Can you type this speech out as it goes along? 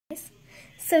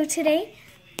So today,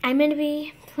 I'm going to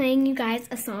be playing you guys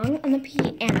a song on the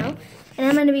piano, and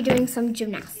I'm going to be doing some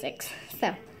gymnastics.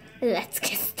 So, let's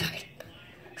get started.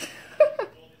 I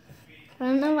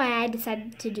don't know why I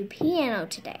decided to do piano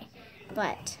today,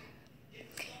 but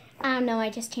I don't know, I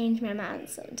just changed my mind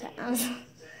sometimes.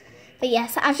 But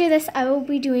yes, after this, I will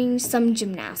be doing some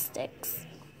gymnastics.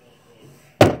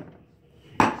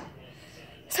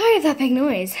 Sorry if that big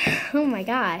noise. Oh my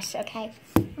gosh, okay.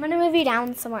 I'm gonna move you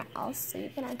down somewhere else so you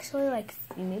can actually like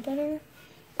see me better.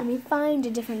 Let me find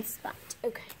a different spot.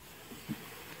 Okay.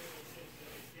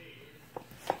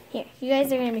 Here, you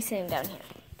guys are gonna be sitting down here.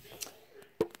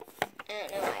 I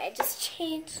don't know why, I just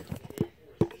changed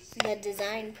the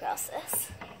design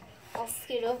process. I'll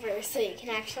scoot over so you can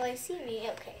actually see me.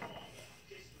 Okay.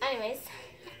 Anyways,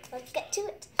 let's get to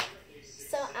it.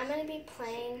 So I'm gonna be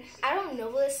playing, I don't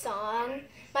know this song.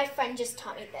 My friend just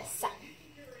taught me this song.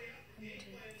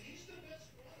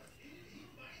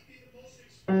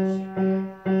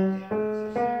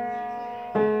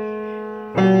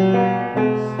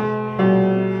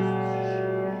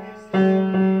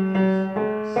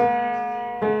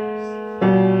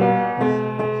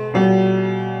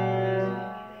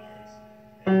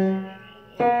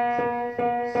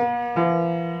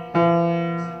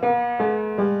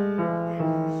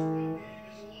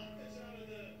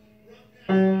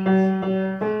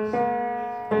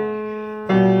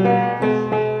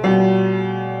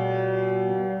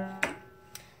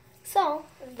 So,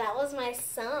 that was my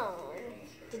song.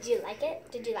 Did you like it?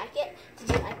 Did you like it? Did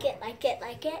you like it?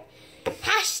 Like it?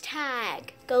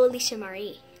 Hashtag Go Alicia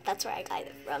Marie. That's where I got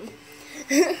it from.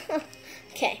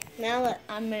 Okay, now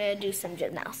I'm going to do some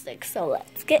gymnastics. So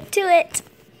let's get to it.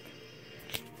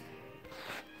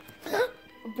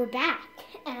 We're back.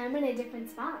 And I'm in a different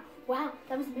spot. Wow,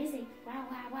 that was amazing. Wow.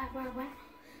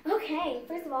 Okay,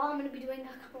 first of all, I'm going to be doing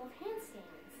a couple of handstands.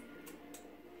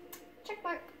 Check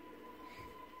mark.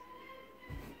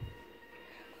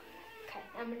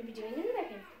 I'm going to be doing another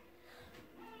hand.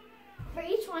 For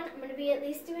each one, I'm going to be at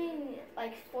least doing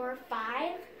like 4 or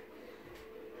 5.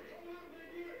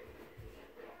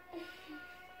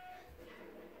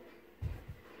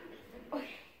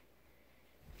 Okay.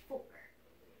 4.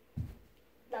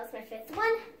 That was my 5th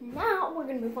one. Now we're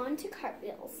going to move on to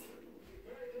cartwheels.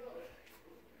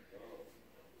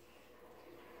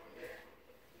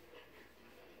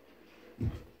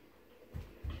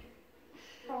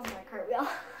 Oh, my cartwheel.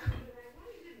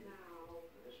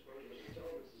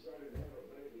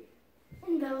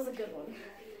 That was a good one.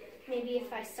 Maybe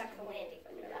if I stuck the landing,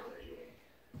 but no.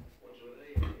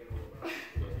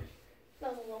 That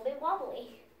was a little bit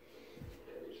wobbly.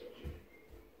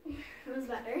 That was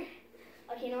better.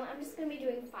 Okay, you know what? I'm just going to be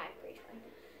doing 5 for each one.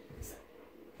 So,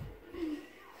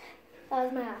 that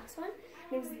was my last one.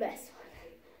 This is the best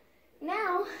one.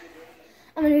 Now,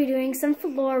 I'm going to be doing some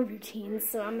floor routines,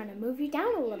 so I'm going to move you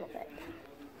down a little bit.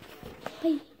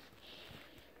 Bye.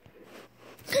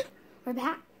 We're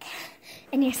back.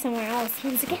 And you're somewhere else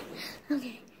once again.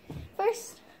 Okay,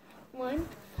 first one,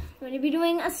 I'm going to be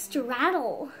doing a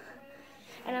straddle.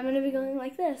 And I'm going to be going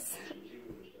like this.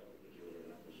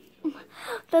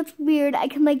 That's weird, I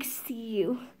can like see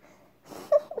you.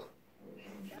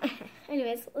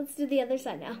 Anyways, let's do the other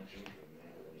side now.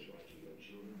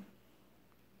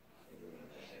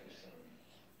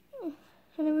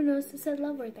 I never noticed it said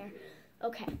love right there.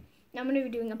 Okay, now I'm going to be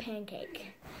doing a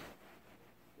pancake.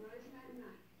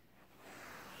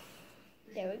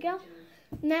 There we go.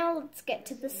 Now let's get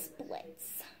to the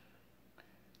splits.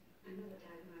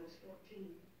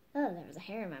 Oh, there was a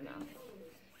hair in my mouth.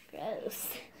 Gross.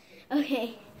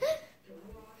 Okay.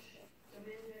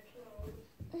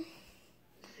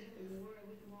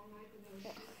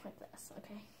 Like this,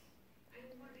 okay.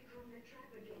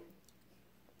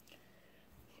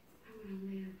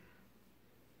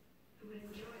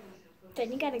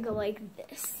 Then you gotta go like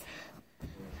this.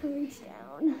 Reach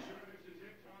down.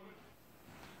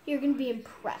 You're going to be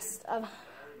impressed of,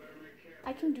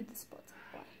 I can do the splits.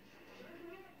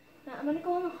 Now I'm going to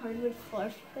go on the hardwood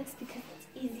floor for this because it's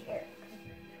easier.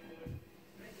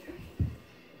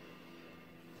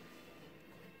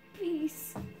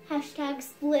 Peace. Hashtag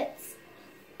splits.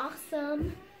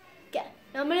 Awesome. Okay,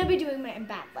 now I'm going to be doing my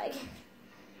back leg.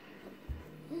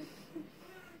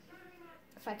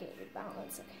 If I can even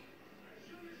balance, okay.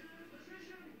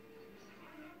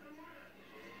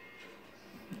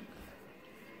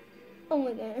 Oh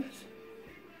my gosh.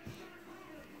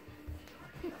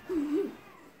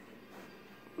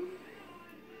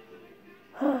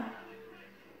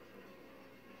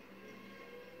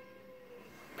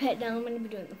 Okay, now I'm going to be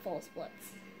doing the full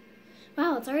splits.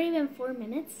 Wow, it's already been 4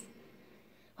 minutes.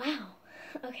 Wow.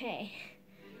 Okay.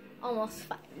 almost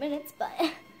 5 minutes, but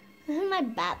this is my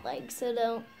bad leg, so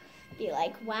don't be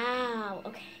like, wow,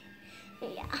 okay.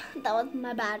 Yeah, that was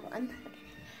my bad one.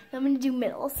 I'm gonna do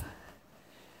middles.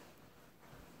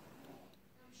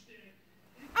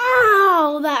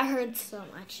 Ow, that hurts so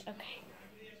much. Okay.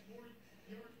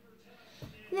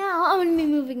 Now I'm gonna be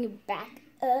moving it back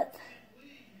up.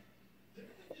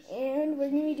 And we're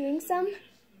gonna be doing some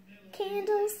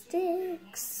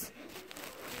candlesticks.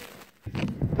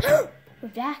 We're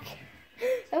back.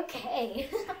 Okay.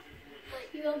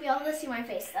 You won't be able to see my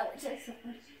face though, which is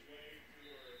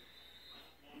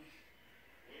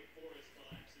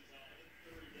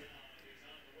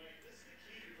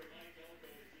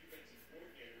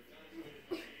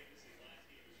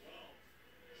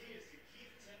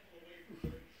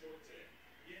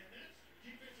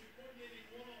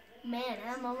man,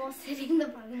 I'm almost hitting the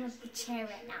bottom of the chair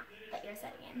right now that you're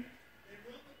sitting in.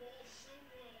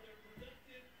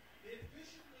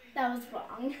 That was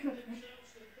wrong.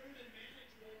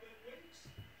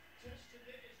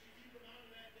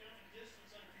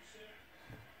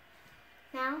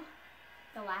 Now,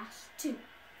 the last two.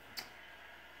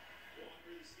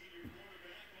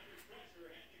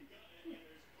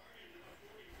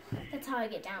 That's how I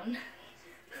get down.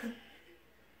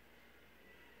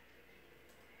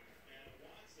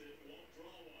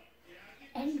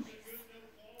 Anyways,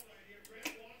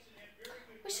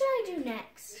 what should I do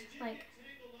next?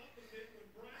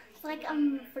 Like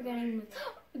I'm forgetting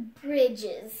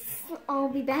bridges. I'll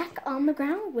be back on the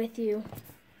ground with you.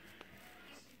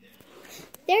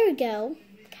 There we go.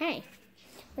 Okay,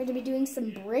 we're gonna be doing some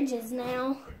bridges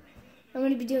now. I'm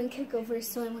gonna be doing kickovers,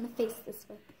 so I want to face this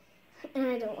way, and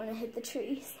I don't want to hit the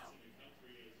tree.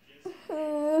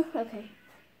 So. Okay.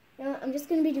 You know what? I'm just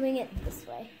gonna be doing it this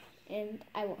way, and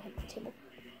I won't hit the table.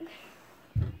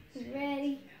 Okay.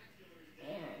 Ready?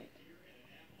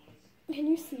 And can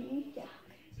you see me? Yeah.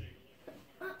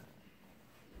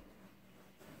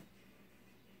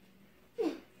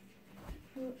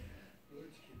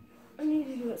 I need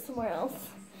to do it somewhere else.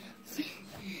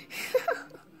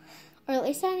 Or at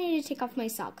least I need to take off my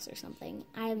socks or something.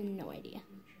 I have no idea.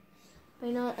 But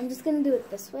you know what? I'm just going to do it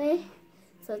this way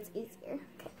so it's easier.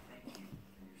 Okay.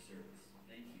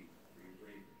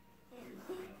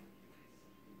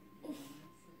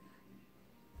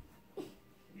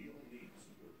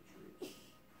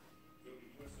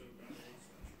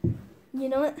 You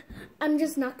know what? I'm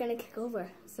just not going to kick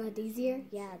over. Is that easier?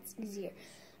 Yeah, it's easier.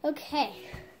 Okay.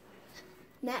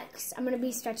 Next, I'm going to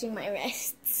be stretching my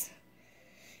wrists.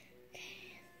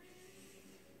 Okay.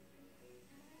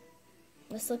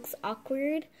 This looks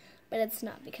awkward, but it's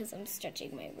not because I'm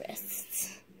stretching my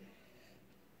wrists.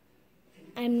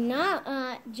 I'm not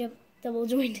double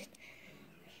jointed.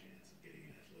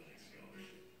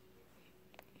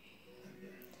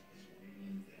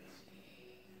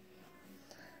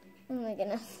 Oh my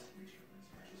goodness.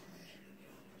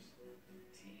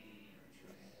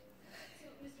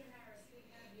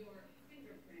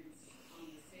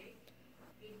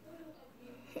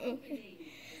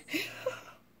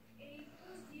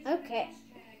 Okay,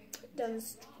 done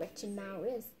stretching my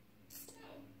wrists.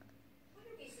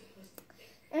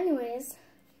 Anyways,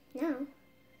 now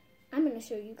I'm going to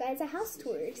show you guys a house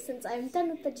tour. Since I'm done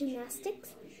with the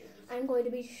gymnastics, I'm going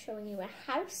to be showing you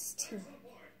a house tour.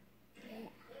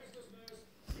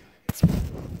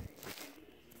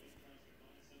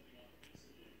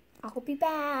 I'll be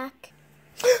back.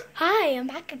 Hi, I'm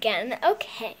back again.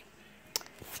 Okay,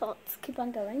 so let's keep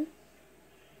on going.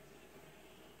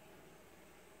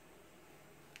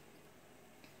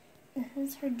 This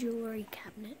is her jewelry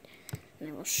cabinet, and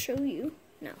I will show you.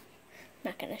 No, I'm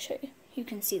not going to show you. You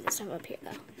can see the stuff up here,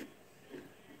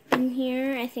 though. In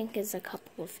here, I think, is a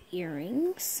couple of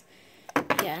earrings.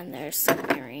 Yeah, and there's some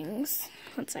earrings.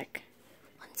 One sec.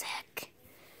 One sec.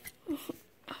 Oh,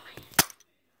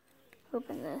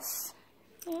 open this.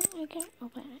 Yeah, I can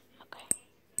open it. Okay.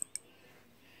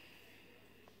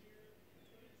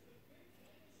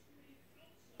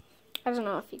 I don't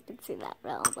know if you can see that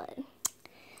well, but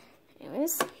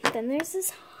anyways, then there's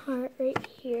this heart right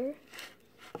here.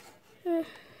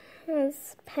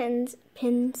 Has pins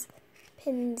in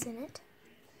it.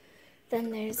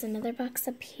 Then there's another box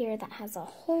up here that has a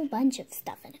whole bunch of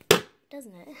stuff in it,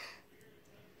 doesn't it?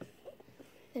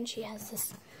 Then she has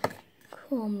this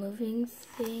cool moving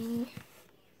thing.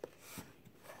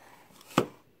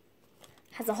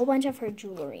 Has a whole bunch of her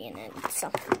jewelry in it,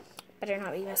 so better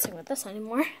not be messing with this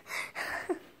anymore.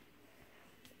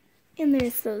 And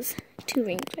there's those 2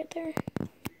 rings right there.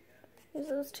 There's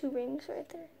those 2 rings right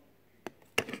there.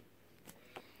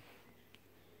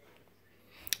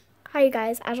 Hi, you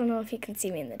guys. I don't know if you can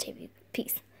see me in the TV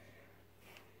piece.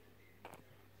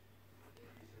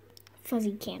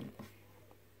 fuzzy candle.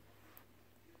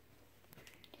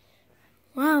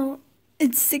 Wow,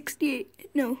 it's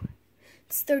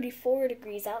 34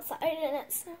 degrees outside and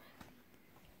it's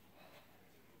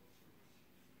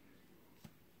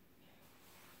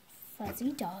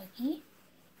fuzzy doggy.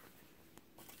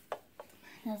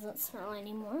 Doesn't smell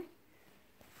anymore.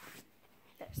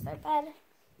 There's their bed.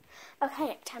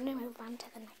 Okay, time to move on to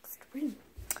the next room.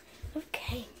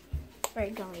 Okay, we're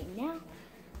going now.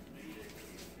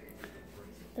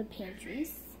 The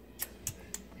pantries.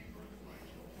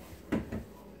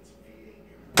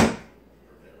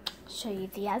 Show you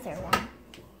the other one.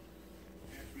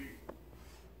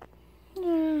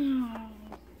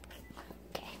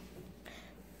 Okay.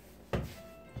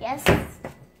 Yes.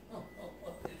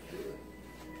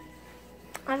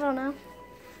 I don't know.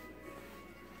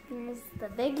 Here's the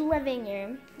big living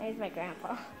room. There's my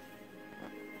grandpa.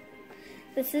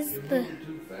 This is the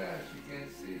too fast, you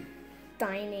can't see.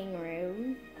 dining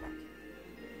room.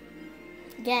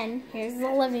 Again, here's the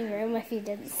living room if you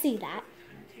didn't see that.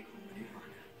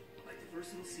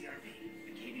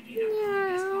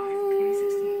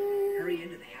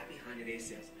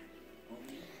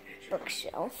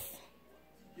 Bookshelf.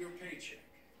 Your paycheck.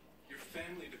 Your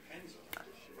family depends on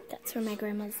it. That's where my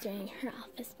grandma's doing her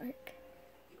office work.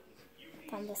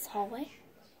 On this hallway.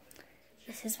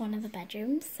 This is one of the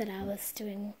bedrooms that I was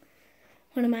doing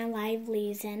one of my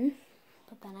livelies in.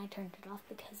 But then I turned it off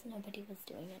because nobody was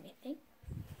doing anything.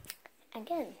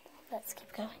 Again, let's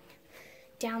keep going.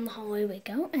 Down the hallway we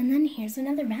go, and then here's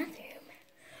another bathroom.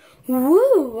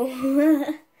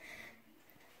 Woo!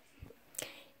 Okay.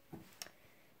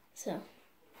 So,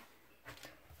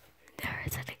 there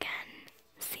is it again.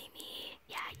 See me?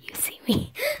 Yeah, you see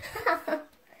me.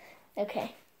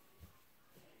 Okay.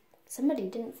 Somebody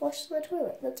didn't flush the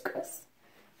toilet. That's gross.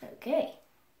 Okay.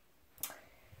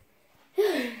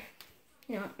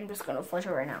 You know what? I'm just going to flush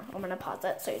it right now. I'm going to pause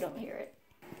it so you don't hear it.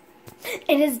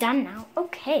 It is done now.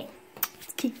 Okay.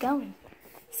 Let's keep going.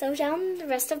 So down the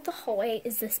rest of the hallway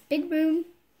is this big room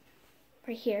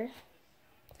right here.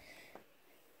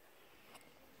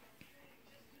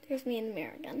 There's me in the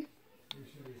mirror again. You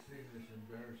should be seeing this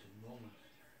embarrassing moment.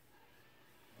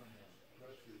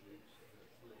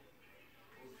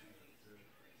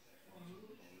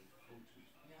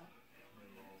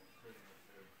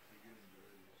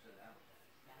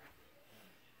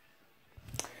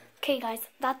 Okay guys,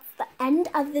 that's the end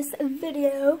of this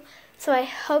video. So I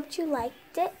hope you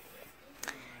liked it.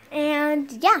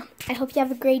 And yeah, I hope you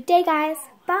have a great day guys.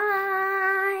 Bye!